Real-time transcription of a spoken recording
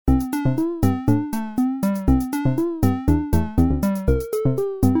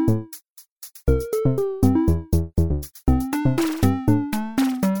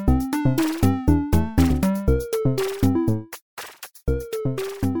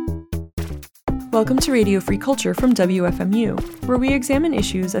Welcome to Radio Free Culture from WFMU, where we examine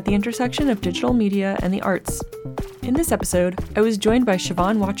issues at the intersection of digital media and the arts. In this episode, I was joined by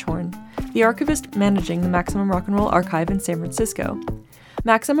Siobhan Watchhorn, the archivist managing the Maximum Rock and Roll archive in San Francisco.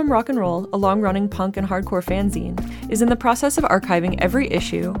 Maximum Rock and Roll, a long-running punk and hardcore fanzine, is in the process of archiving every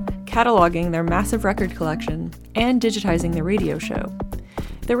issue, cataloging their massive record collection, and digitizing their radio show.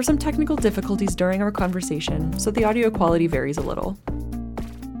 There were some technical difficulties during our conversation, so the audio quality varies a little.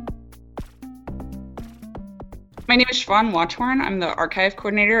 My name is Siobhan Watchhorn. I'm the archive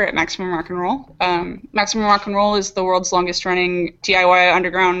coordinator at Maximum Rock and Roll. Maximum Rock and Roll is the world's longest-running DIY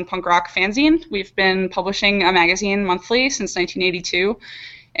underground punk rock fanzine. We've been publishing a magazine monthly since 1982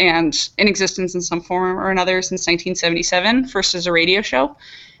 and in existence in some form or another since 1977, first as a radio show.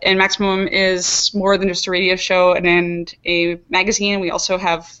 And Maximum is more than just a radio show and a magazine. We also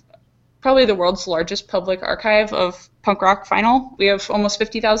have probably the world's largest public archive of punk rock vinyl. We have almost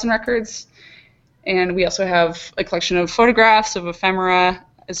 50,000 records. And we also have a collection of photographs of ephemera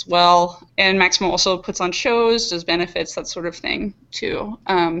as well. And Maximum also puts on shows, does benefits, that sort of thing, too.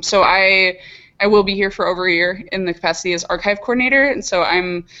 So I will be here for over a year in the capacity as archive coordinator. And so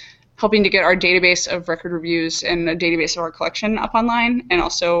I'm helping to get our database of record reviews and a database of our collection up online, and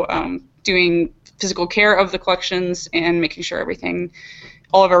also doing physical care of the collections and making sure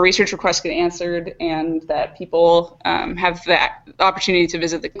all of our research requests get answered and that people have the opportunity to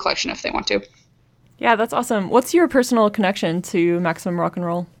visit the collection if they want to. Yeah, that's awesome. What's your personal connection to Maximum Rock and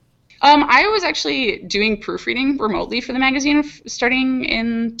Roll? I was actually doing proofreading remotely for the magazine starting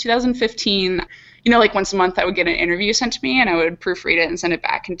in 2015. Like once a month I would get an interview sent to me and I would proofread it and send it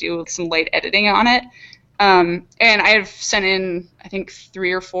back and do some light editing on it. And I have sent in, I think,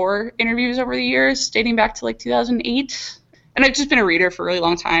 3 or 4 interviews over the years, dating back to like 2008. And I've just been a reader for a really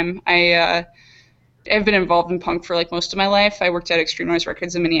long time. I've been involved in punk for like most of my life. I worked at Extreme Noise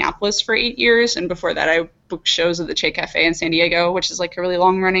Records in Minneapolis for 8 years, and before that I booked shows at the Che Cafe in San Diego, which is like a really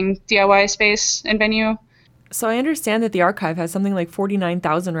long-running DIY space and venue. So I understand that the archive has something like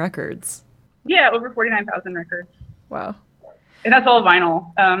 49,000 records. Yeah, over 49,000 records. Wow. And that's all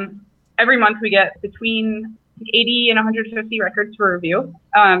vinyl. Every month we get between 80 and 150 records for review.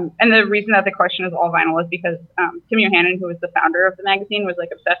 And the reason that the collection is all vinyl is because Tim Yohannan, who was the founder of the magazine, was like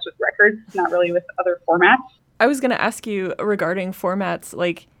obsessed with records, not really with other formats. I was going to ask you regarding formats,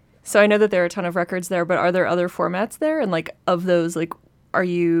 so I know that there are a ton of records there, but are there other formats there? And of those, are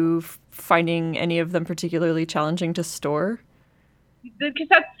you finding any of them particularly challenging to store? The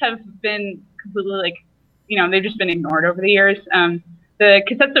cassettes have been completely they've just been ignored over the years. The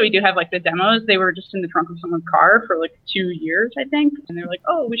cassettes that we do have, the demos, they were just in the trunk of someone's car for 2 years, I think. And they're like,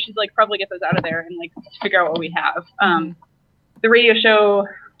 oh, we should probably get those out of there and figure out what we have. The radio show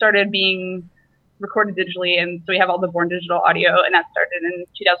started being recorded digitally, and so we have all the Born Digital audio, and that started in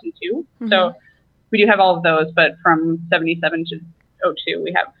 2002. Mm-hmm. So we do have all of those, but from 77 to 02,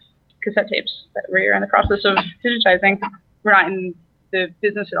 we have cassette tapes that we're in the process of digitizing. We're not in the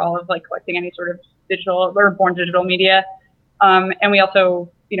business at all of collecting any sort of digital or Born Digital media. And we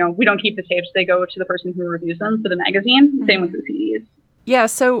also, we don't keep the tapes. They go to the person who reviews them for the magazine. Mm-hmm. Same with the CDs. Yeah.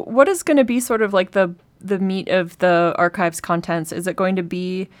 So what is going to be sort of the meat of the archive's contents? Is it going to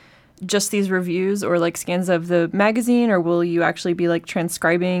be just these reviews or scans of the magazine, or will you actually be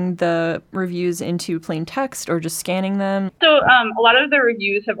transcribing the reviews into plain text or just scanning them? So a lot of the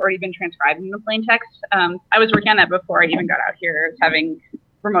reviews have already been transcribed into plain text. I was working on that before I even got out here. I was having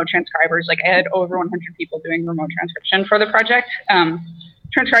remote transcribers. I had over 100 people doing remote transcription for the project,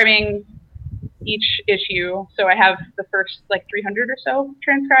 transcribing each issue. So I have the first 300 or so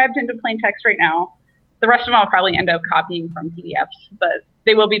transcribed into plain text right now. The rest of them I'll probably end up copying from PDFs, but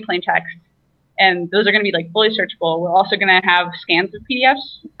they will be plain text. And those are going to be fully searchable. We're also going to have scans of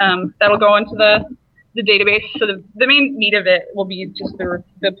PDFs that'll go into the database. So the main meat of it will be just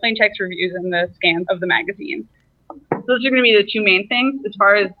the plain text reviews and the scans of the magazine. Those are going to be the two main things. As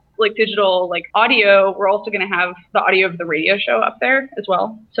far as digital audio, we're also going to have the audio of the radio show up there as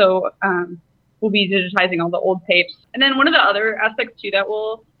well. So we'll be digitizing all the old tapes. And then one of the other aspects too that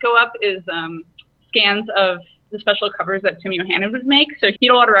will go up is scans of the special covers that Tim Yohannan would make. So he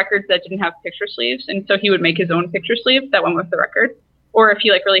had a lot of records that didn't have picture sleeves, and so he would make his own picture sleeve that went with the record. Or if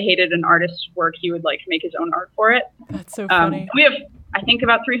he really hated an artist's work, he would make his own art for it. That's so funny. We have, I think,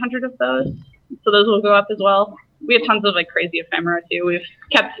 about 300 of those. So those will go up as well. We have tons of crazy ephemera too. We've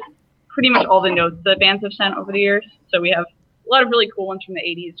kept pretty much all the notes that bands have sent over the years. So we have lot of really cool ones from the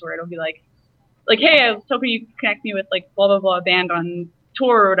 80s where it'll be like, hey, I was hoping you could connect me with like blah, blah, blah band on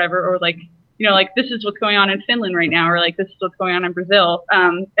tour or whatever, or like, you know, like this is what's going on in Finland right now, or like this is what's going on in Brazil.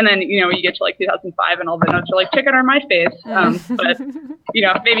 And then, you know, you get to like 2005 and all the notes are like, check out our MySpace. But, you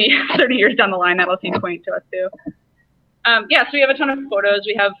know, maybe 30 years down the line, that'll seem quaint to us too. Yeah, so we have a ton of photos.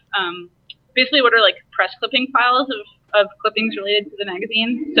 We have basically what are like press clipping files of clippings related to the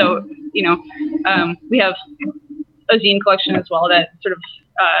magazine. So, you know, we have a zine collection as well that sort of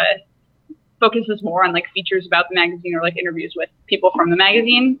focuses more on like features about the magazine or like interviews with people from the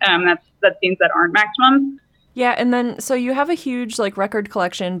magazine. That's zines that aren't Maximum. Yeah, and then so you have a huge like record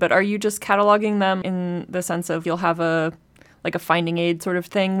collection, but are you just cataloging them in the sense of you'll have a finding aid sort of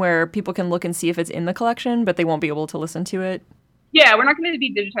thing where people can look and see if it's in the collection, but they won't be able to listen to it? Yeah, we're not going to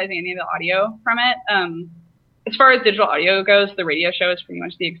be digitizing any of the audio from it. As far as digital audio goes, the radio show is pretty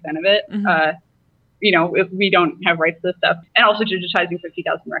much the extent of it. Mm-hmm. You know, we don't have rights to this stuff. And also digitizing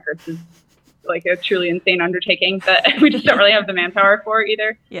 50,000 records is like a truly insane undertaking that we just don't really have the manpower for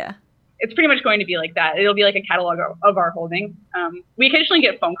either. Yeah. It's pretty much going to be like that. It'll be like a catalog of our holding. We occasionally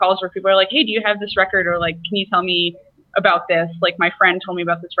get phone calls where people are like, hey, do you have this record? Or like, can you tell me about this? Like my friend told me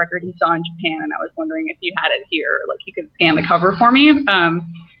about this record he saw in Japan and I was wondering if you had it here, like you could scan the cover for me.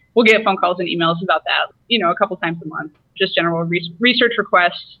 We'll get phone calls and emails about that, you know, a couple times a month, just general research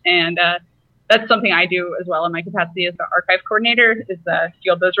requests. And that's something I do as well in my capacity as the archive coordinator, is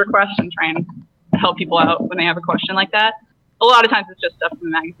field those requests and try and help people out when they have a question like that. A lot of times it's just stuff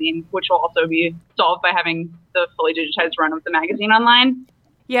from the magazine, which will also be solved by having the fully digitized run of the magazine online.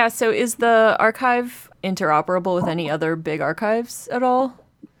 Yeah, so is the archive interoperable with any other big archives at all?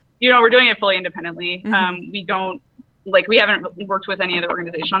 You know, we're doing it fully independently. Mm-hmm. We haven't worked with any other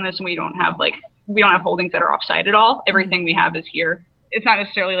organization on this, and we don't have holdings that are offsite at all. Everything we have is here. It's not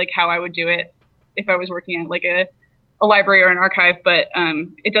necessarily like how I would do it if I was working at like a library or an archive, but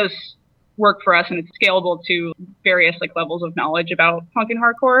it does work for us, and it's scalable to various like levels of knowledge about punk and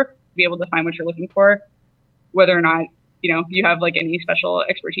hardcore, to be able to find what you're looking for, whether or not, you know, you have like any special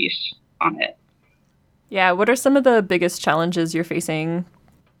expertise on it. Yeah, what are some of the biggest challenges you're facing?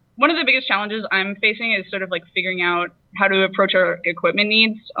 One of the biggest challenges I'm facing is sort of like figuring out how to approach our equipment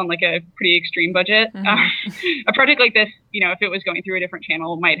needs on like a pretty extreme budget. Mm-hmm. A project like this, you know, if it was going through a different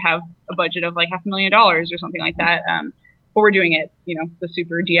channel, might have a budget of like $500,000 or something like that. But we're doing it, you know, the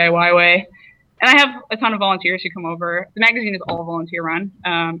super DIY way. And I have a ton of volunteers who come over. The magazine is all volunteer run.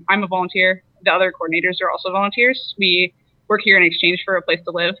 I'm a volunteer. The other coordinators are also volunteers. We work here in exchange for a place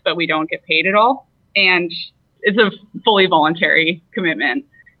to live, but we don't get paid at all. And it's a fully voluntary commitment.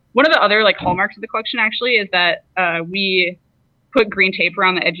 One of the other like hallmarks of the collection actually is that we put green tape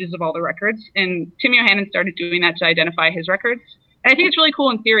around the edges of all the records. And Tim Yohannan started doing that to identify his records. And I think it's really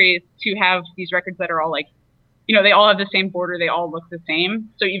cool in theory to have these records that are all like, you know, they all have the same border, they all look the same.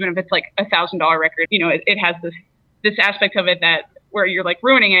 So even if it's like $1,000 record, you know, it has this aspect of it that where you're like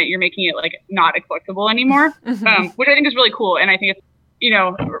ruining it, you're making it like not collectible anymore, which I think is really cool. And I think it's, you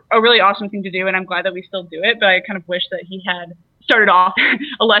know, a really awesome thing to do. And I'm glad that we still do it, but I kind of wish that he had started off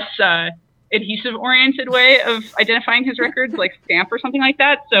a less adhesive oriented way of identifying his records, like stamp or something like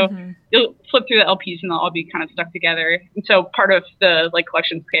that. So you'll flip through the LPs and they'll all be kind of stuck together. And so part of the like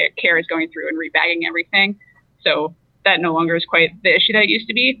collection's care is going through and rebagging everything. So that no longer is quite the issue that it used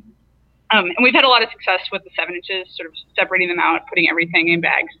to be. And we've had a lot of success with the 7 inches, sort of separating them out, putting everything in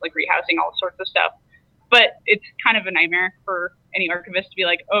bags, like rehousing all sorts of stuff. But it's kind of a nightmare for any archivist to be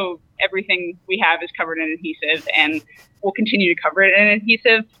like, oh, everything we have is covered in adhesive and we'll continue to cover it in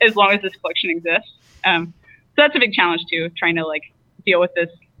adhesive as long as this collection exists. So that's a big challenge too, trying to like deal with the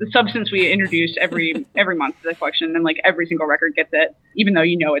substance we introduce every month to the collection, and like every single record gets it, even though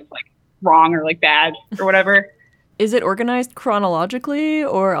you know it's like wrong or like bad or whatever. Is it organized chronologically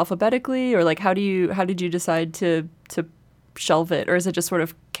or alphabetically, or like how did you decide to shelve it, or is it just sort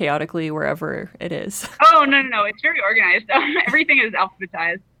of chaotically wherever it is? Oh, no. It's very organized. Everything is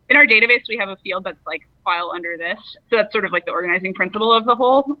alphabetized. In our database, we have a field that's like file under this. So that's sort of like the organizing principle of the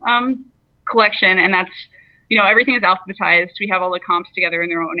whole collection. And that's, you know, everything is alphabetized. We have all the comps together in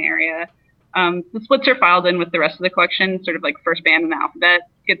their own area. The splits are filed in with the rest of the collection, sort of like first band in the alphabet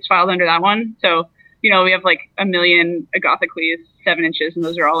gets filed under that one. So, you know, we have like 1 million Agathocles 7 inches, and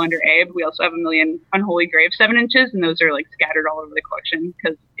those are all under Abe. We also have 1 million Unholy Grave 7 inches, and those are like scattered all over the collection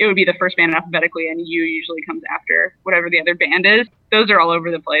because it would be the first band alphabetically, and U usually comes after whatever the other band is. Those are all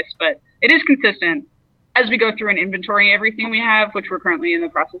over the place, but it is consistent. As we go through and inventory everything we have, which we're currently in the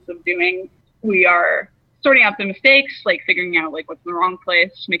process of doing, we are sorting out the mistakes, like figuring out like what's in the wrong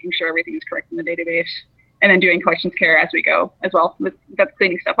place, making sure everything is correct in the database, and then doing collections care as we go as well. That's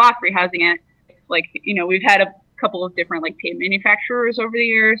cleaning stuff off, rehousing it. Like, you know, we've had a couple of different like tape manufacturers over the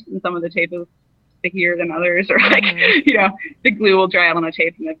years, and some of the tape is stickier than others, or like the glue will dry out on the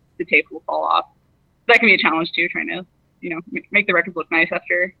tape and the tape will fall off. That can be a challenge too, trying to make the records look nice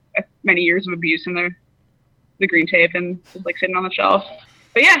after many years of abuse in the green tape and just like sitting on the shelf.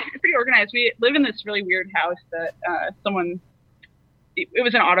 But yeah, it's pretty organized. We live in this really weird house that it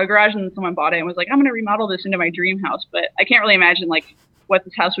was an auto garage, and someone bought it and was like, I'm going to remodel this into my dream house. But I can't really imagine like what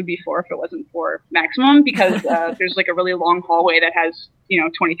this house would be for if it wasn't for Maximum, because there's like a really long hallway that has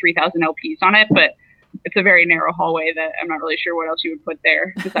 23,000 LPs on it, but it's a very narrow hallway that I'm not really sure what else you would put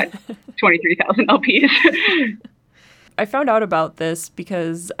there besides 23,000 LPs. I found out about this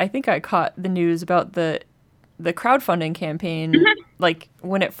because I think I caught the news about the crowdfunding campaign like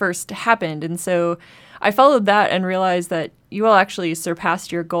when it first happened, and so I followed that and realized that you all actually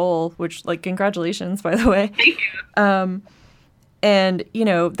surpassed your goal, which, like, congratulations, by the way. Thank you. And,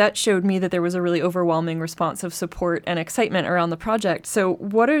 that showed me that there was a really overwhelming response of support and excitement around the project. So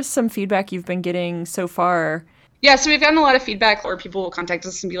what are some feedback you've been getting so far? Yeah, so we've gotten a lot of feedback where people will contact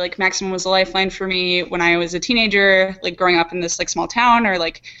us and be like, Maximum was a lifeline for me when I was a teenager, like growing up in this like small town, or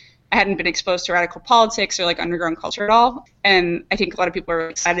like I hadn't been exposed to radical politics or like underground culture at all. And I think a lot of people are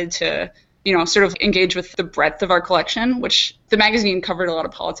excited to, sort of engage with the breadth of our collection, which the magazine covered a lot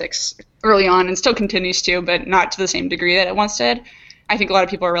of politics early on and still continues to, but not to the same degree that it once did. I think a lot of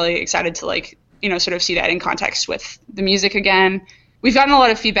people are really excited to like, sort of see that in context with the music again. We've gotten a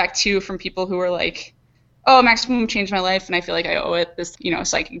lot of feedback too from people who are like, oh, Maximum changed my life and I feel like I owe it this,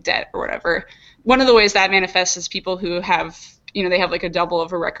 psychic debt or whatever. One of the ways that manifests is people who have, they have like a double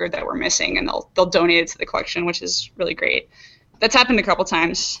of a record that we're missing, and they'll donate it to the collection, which is really great. That's happened a couple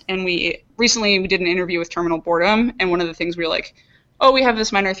times. And recently we did an interview with Terminal Boredom, and one of the things we were like, oh, we have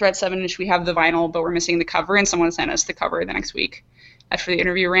this Minor Threat 7-inch, we have the vinyl, but we're missing the cover, and someone sent us the cover the next week after the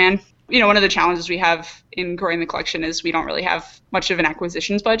interview ran. One of the challenges we have in growing the collection is we don't really have much of an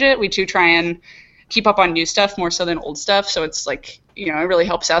acquisitions budget. We do try and keep up on new stuff more so than old stuff. So it's like, it really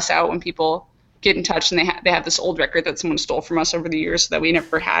helps us out when people get in touch and they have this old record that someone stole from us over the years that we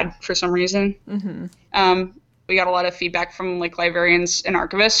never had for some reason. Mm-hmm. We got a lot of feedback from like librarians and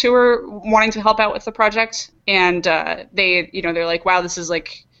archivists who were wanting to help out with the project. And they're like, wow, this is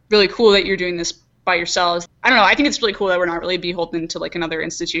like really cool that you're doing this by yourselves. I don't know. I think it's really cool that we're not really beholden to like another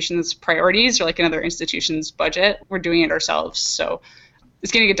institution's priorities or like another institution's budget. We're doing it ourselves. So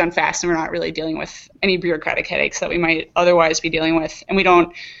it's going to get done fast, and we're not really dealing with any bureaucratic headaches that we might otherwise be dealing with. And we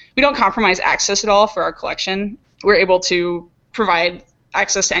don't compromise access at all for our collection. We're able to provide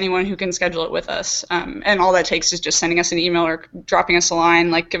access to anyone who can schedule it with us. And all that takes is just sending us an email or dropping us a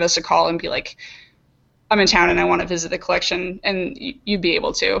line, like give us a call and be like, I'm in town and I want to visit the collection, and you'd be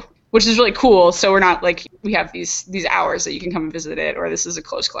able to, which is really cool. So we're not like, we have these hours that you can come and visit it, or this is a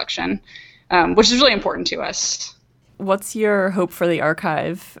closed collection, which is really important to us. What's your hope for the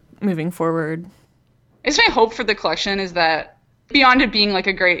archive moving forward? It's my hope for the collection is that beyond it being like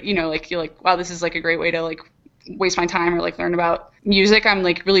a great, like you're like, wow, this is like a great way to like waste my time or like learn about music, I'm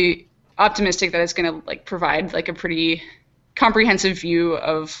like really optimistic that it's going to like provide like a pretty comprehensive view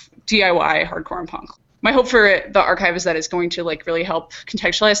of DIY, hardcore, and punk. My hope for the archive is that it's going to like really help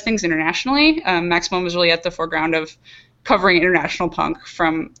contextualize things internationally. Maximum was really at the foreground of covering international punk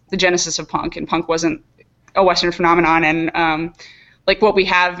from the genesis of punk, and punk wasn't a Western phenomenon. And like what we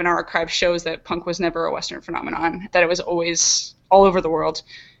have in our archive shows that punk was never a Western phenomenon, that it was always all over the world,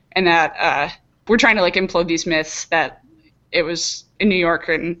 and that we're trying to like implode these myths that it was in New York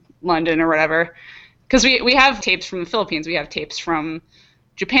or in London or whatever. Because we have tapes from the Philippines, we have tapes from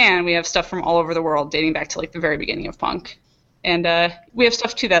Japan, we have stuff from all over the world dating back to like the very beginning of punk. And we have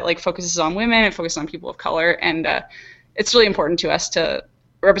stuff too that like focuses on women and focuses on people of color. And it's really important to us to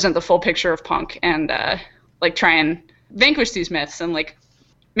represent the full picture of punk and like try and vanquish these myths and like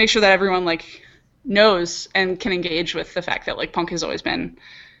make sure that everyone like knows and can engage with the fact that like punk has always been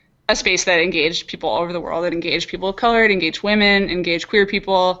a space that engaged people all over the world, that engaged people of color, it engaged women, engaged queer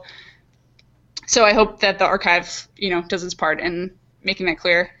people. So I hope that the archive, does its part in making that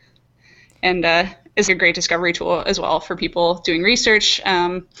clear, and is a great discovery tool as well for people doing research.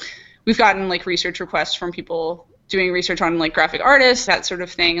 We've gotten like research requests from people doing research on like graphic artists, that sort of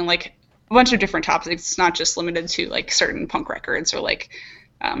thing, and like a bunch of different topics. It's not just limited to like certain punk records or like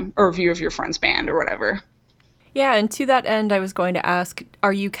a review of your friend's band or whatever. Yeah, and to that end, I was going to ask,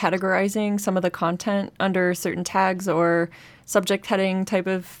 are you categorizing some of the content under certain tags or subject heading type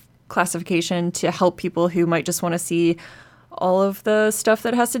of classification to help people who might just want to see all of the stuff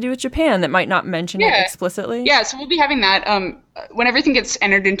that has to do with Japan that might not mention it explicitly? Yeah, so we'll be having that. When everything gets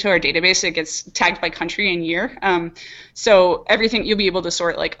entered into our database, it gets tagged by country and year. So everything, you'll be able to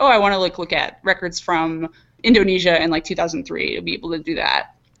sort like, oh, I want to look at records from Indonesia in like 2003. You'll be able to do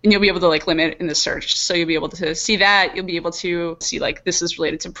that. And you'll be able to like limit in the search. So you'll be able to see that. You'll be able to see like this is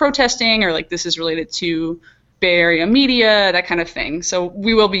related to protesting, or like this is related to Bay Area media, that kind of thing. So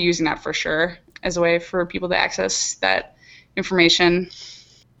we will be using that for sure as a way for people to access that information.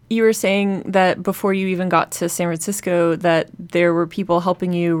 You were saying that before you even got to San Francisco that there were people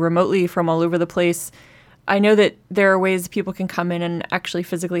helping you remotely from all over the place. I know that there are ways people can come in and actually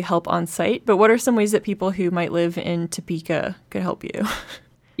physically help on site, but what are some ways that people who might live in Topeka could help you?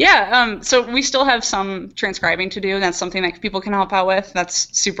 Yeah, so we still have some transcribing to do. That's something that people can help out with.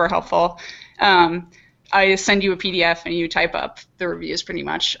 That's super helpful. I send you a PDF and you type up the reviews pretty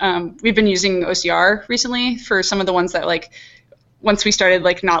much. We've been using OCR recently for some of the ones that like, once we started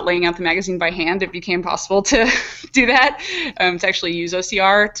like not laying out the magazine by hand, it became possible to do that, to actually use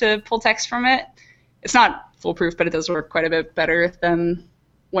OCR to pull text from it. It's not foolproof, but it does work quite a bit better than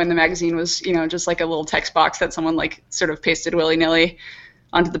when the magazine was, just like a little text box that someone like sort of pasted willy-nilly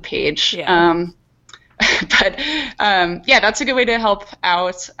onto the page. Yeah. But that's a good way to help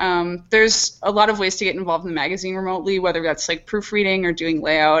out. There's a lot of ways to get involved in the magazine remotely, whether that's like proofreading or doing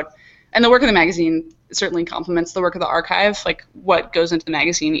layout. And the work of the magazine certainly complements the work of the archive. Like what goes into the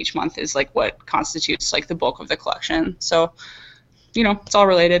magazine each month is like what constitutes like the bulk of the collection. So, it's all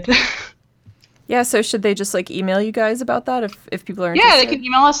related. Yeah, so should they just like email you guys about that if people are interested? Yeah, they can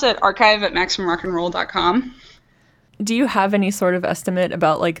email us at archive@maximumrockandroll.com. Do you have any sort of estimate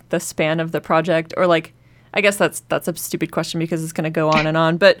about like the span of the project, or like, I guess that's a stupid question because it's going to go on and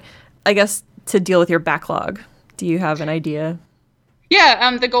on, but I guess to deal with your backlog, do you have an idea?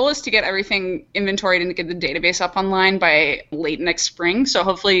 Yeah, the goal is to get everything inventoried and to get the database up online by late next spring. So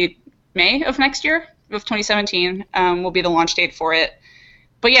hopefully May of next year, of 2017, will be the launch date for it.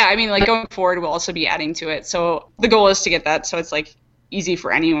 But yeah, I mean, like going forward, we'll also be adding to it. So the goal is to get that so it's like easy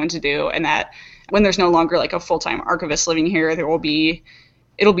for anyone to do, and that when there's no longer like a full-time archivist living here, it'll be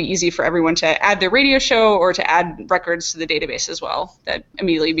easy for everyone to add their radio show or to add records to the database as well that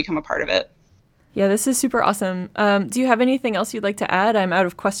immediately become a part of it. Yeah, this is super awesome. Do you have anything else you'd like to add? I'm out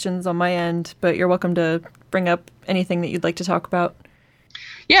of questions on my end, but you're welcome to bring up anything that you'd like to talk about.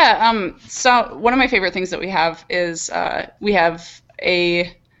 Yeah, so one of my favorite things that we have is we have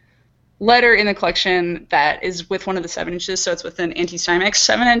a letter in the collection that is with one of the 7-inches, so it's with an Anti-Stymex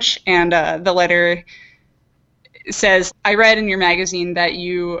 7-inch, and the letter says, "I read in your magazine that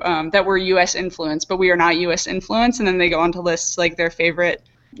you that we're U.S. influenced, but we are not U.S. influenced," and then they go on to list like their favorite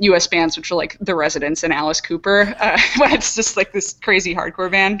U.S. bands, which are like The Residents and Alice Cooper. It's just like this crazy hardcore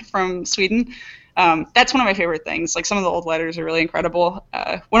band from Sweden. That's one of my favorite things. Like some of the old letters are really incredible.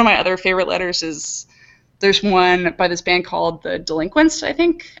 One of my other favorite letters is there's one by this band called The Delinquents, I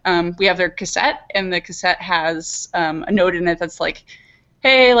think. We have their cassette, and the cassette has a note in it that's like,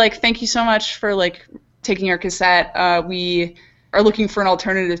 "Hey, like, thank you so much for like taking our cassette. We are looking for an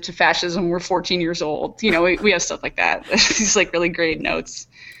alternative to fascism. We're 14 years old." We have stuff like that. These like really great notes.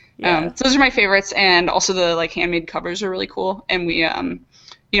 Yeah. So those are my favorites, and also the like handmade covers are really cool. And we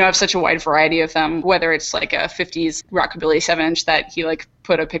have such a wide variety of them, whether it's like a 50s rockabilly 7-inch that he like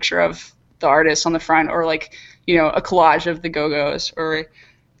put a picture of the artist on the front, or like, a collage of the Go-Go's, or,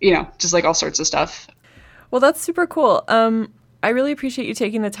 just like all sorts of stuff. Well, that's super cool. I really appreciate you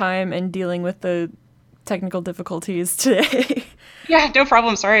taking the time and dealing with the technical difficulties today. Yeah, no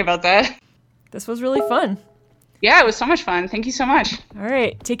problem. Sorry about that. This was really fun. Yeah, it was so much fun. Thank you so much. All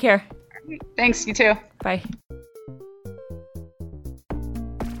right. Take care. Thanks. You too. Bye.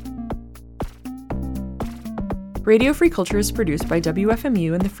 Radio Free Culture is produced by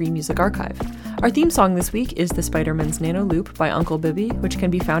WFMU and the Free Music Archive. Our theme song this week is The Spider-Man's Nano Loop by Uncle Bibby, which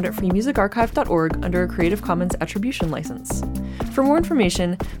can be found at freemusicarchive.org under a Creative Commons Attribution license. For more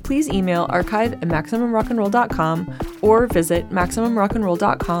information, please email archive@maximumrockandroll.com or visit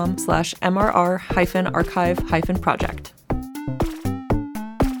maximumrockandroll.com/MRR-archive-project.